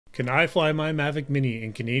Can I fly my Mavic Mini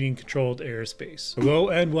in Canadian controlled airspace? Hello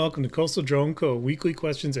and welcome to Coastal Drone Co. Weekly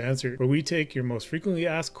Questions Answered, where we take your most frequently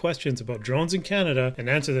asked questions about drones in Canada and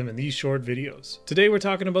answer them in these short videos. Today we're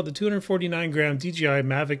talking about the 249-gram DJI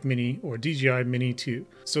Mavic Mini or DJI Mini 2.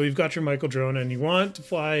 So you've got your micro drone and you want to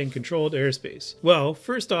fly in controlled airspace. Well,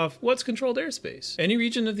 first off, what's controlled airspace? Any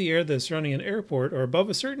region of the air that's surrounding an airport or above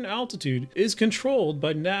a certain altitude is controlled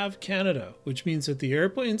by NAV Canada, which means that the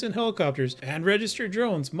airplanes and helicopters and registered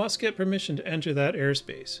drones must get permission to enter that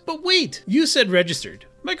airspace. But wait, you said registered.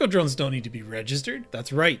 Micro drones don't need to be registered.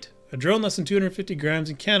 That's right. A drone less than 250 grams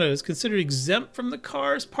in Canada is considered exempt from the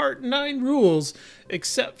CARS Part 9 rules,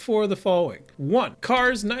 except for the following. 1.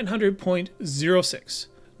 CARS 900.06.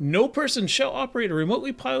 No person shall operate a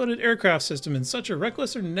remotely piloted aircraft system in such a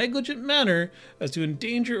reckless or negligent manner as to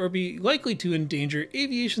endanger or be likely to endanger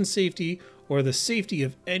aviation safety or the safety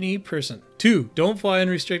of any person. 2. Don't fly in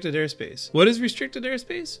restricted airspace. What is restricted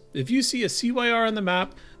airspace? If you see a CYR on the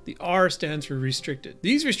map, the R stands for restricted.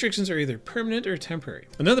 These restrictions are either permanent or temporary.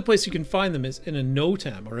 Another place you can find them is in a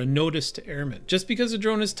NOTAM or a notice to airmen. Just because a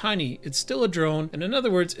drone is tiny, it's still a drone, and in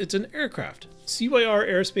other words, it's an aircraft. CYR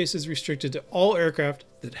airspace is restricted to all aircraft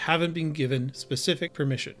that haven't been given specific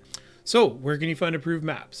permission. So, where can you find approved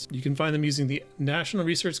maps? You can find them using the National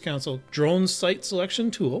Research Council Drone Site Selection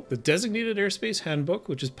Tool, the Designated Airspace Handbook,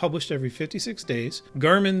 which is published every 56 days,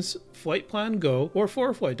 Garmin's Flight Plan Go, or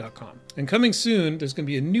forflight.com. And coming soon, there's going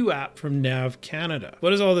to be a new app from NAV Canada. What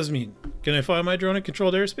does all this mean? Can I fly my drone in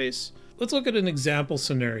controlled airspace? Let's look at an example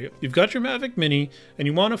scenario. You've got your Mavic Mini and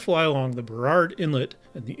you want to fly along the Burrard Inlet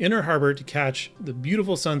and the Inner Harbor to catch the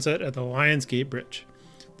beautiful sunset at the Lions Gate Bridge.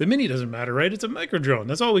 The Mini doesn't matter, right? It's a micro drone.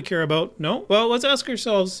 That's all we care about, no? Well, let's ask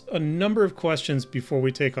ourselves a number of questions before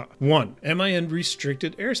we take off. 1. Am I in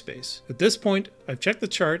restricted airspace? At this point, I've checked the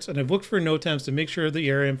charts and I've looked for NOTAMs to make sure the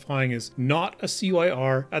area I'm flying is not a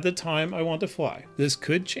CYR at the time I want to fly. This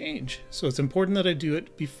could change, so it's important that I do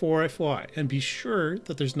it before I fly and be sure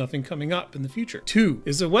that there's nothing coming up in the future. 2.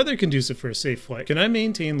 Is the weather conducive for a safe flight? Can I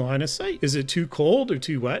maintain line of sight? Is it too cold or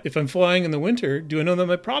too wet? If I'm flying in the winter, do I know that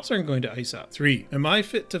my props aren't going to ice out? 3. Am I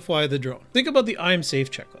fit to fly the drone? Think about the I'm safe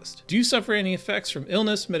checklist. Do you suffer any effects from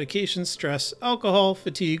illness, medication, stress, alcohol,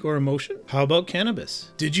 fatigue, or emotion? How about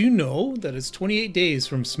cannabis? Did you know that it's 28 days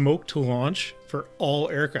from smoke to launch for all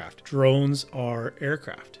aircraft? Drones are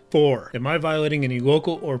aircraft. 4. Am I violating any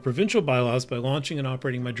local or provincial bylaws by launching and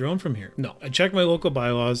operating my drone from here? No. I checked my local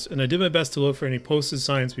bylaws and I did my best to look for any posted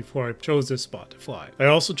signs before I chose this spot to fly. I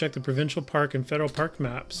also checked the provincial park and federal park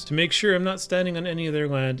maps to make sure I'm not standing on any of their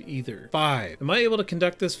land either. 5. Am I able to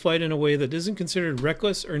conduct this flight in a way that isn't considered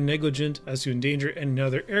reckless or negligent as to endanger any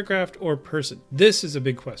other aircraft or person? This is a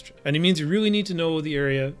big question, and it means you really need to know the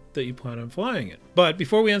area that you plan on flying in. But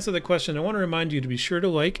before we answer the question, I want to remind you to be sure to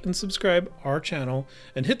like and subscribe our channel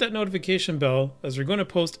and hit that notification bell, as we're going to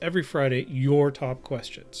post every Friday your top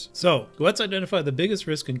questions. So let's identify the biggest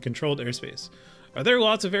risk in controlled airspace. Are there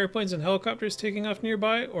lots of airplanes and helicopters taking off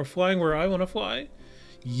nearby or flying where I want to fly?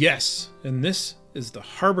 Yes, and this is the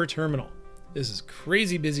harbor terminal. This is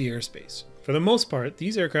crazy busy airspace. For the most part,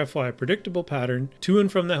 these aircraft fly a predictable pattern to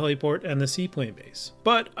and from the heliport and the seaplane base.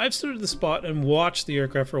 But I've stood at the spot and watched the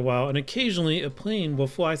aircraft for a while, and occasionally a plane will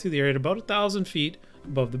fly through the air at about 1,000 feet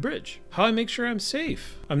above the bridge. How I make sure I'm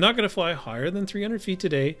safe? I'm not going to fly higher than 300 feet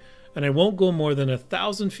today, and I won't go more than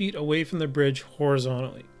 1,000 feet away from the bridge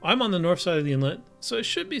horizontally. I'm on the north side of the inlet, so I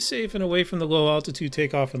should be safe and away from the low altitude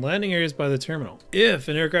takeoff and landing areas by the terminal. If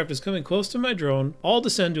an aircraft is coming close to my drone, I'll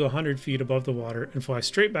descend to 100 feet above the water and fly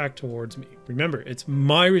straight back towards me. Remember, it's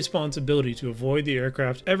my responsibility to avoid the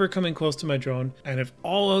aircraft ever coming close to my drone, and if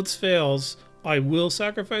all else fails, I will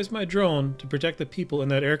sacrifice my drone to protect the people in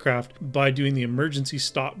that aircraft by doing the emergency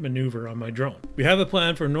stop maneuver on my drone. We have a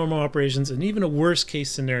plan for normal operations and even a worst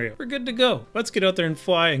case scenario. We're good to go. Let's get out there and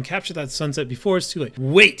fly and capture that sunset before it's too late.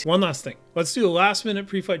 Wait, one last thing. Let's do a last minute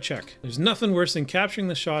pre-flight check. There's nothing worse than capturing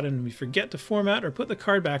the shot and we forget to format or put the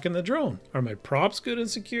card back in the drone. Are my props good and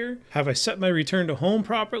secure? Have I set my return to home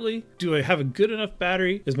properly? Do I have a good enough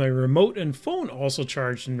battery? Is my remote and phone also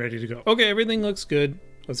charged and ready to go? Okay, everything looks good.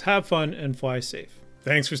 Let's have fun and fly safe.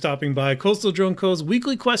 Thanks for stopping by Coastal Drone Co.'s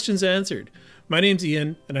Weekly Questions Answered. My name's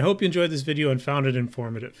Ian, and I hope you enjoyed this video and found it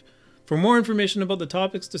informative. For more information about the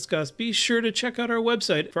topics discussed, be sure to check out our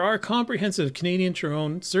website for our comprehensive Canadian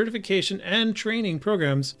drone certification and training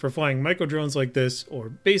programs for flying micro drones like this, or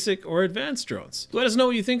basic or advanced drones. Let us know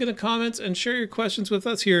what you think in the comments and share your questions with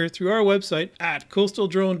us here through our website at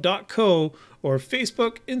coastaldrone.co or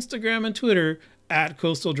Facebook, Instagram, and Twitter at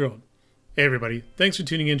Coastal Drone. Hey everybody, thanks for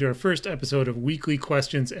tuning in to our first episode of Weekly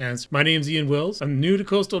Questions Answered. My name's Ian Wills. I'm new to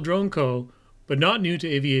Coastal Drone Co., but not new to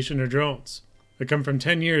aviation or drones. I come from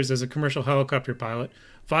 10 years as a commercial helicopter pilot,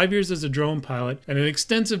 5 years as a drone pilot, and an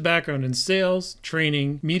extensive background in sales,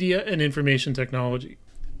 training, media, and information technology.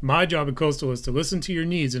 My job at Coastal is to listen to your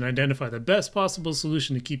needs and identify the best possible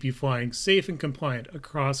solution to keep you flying safe and compliant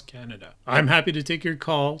across Canada. I'm happy to take your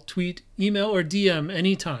call, tweet, email, or DM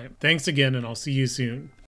anytime. Thanks again, and I'll see you soon.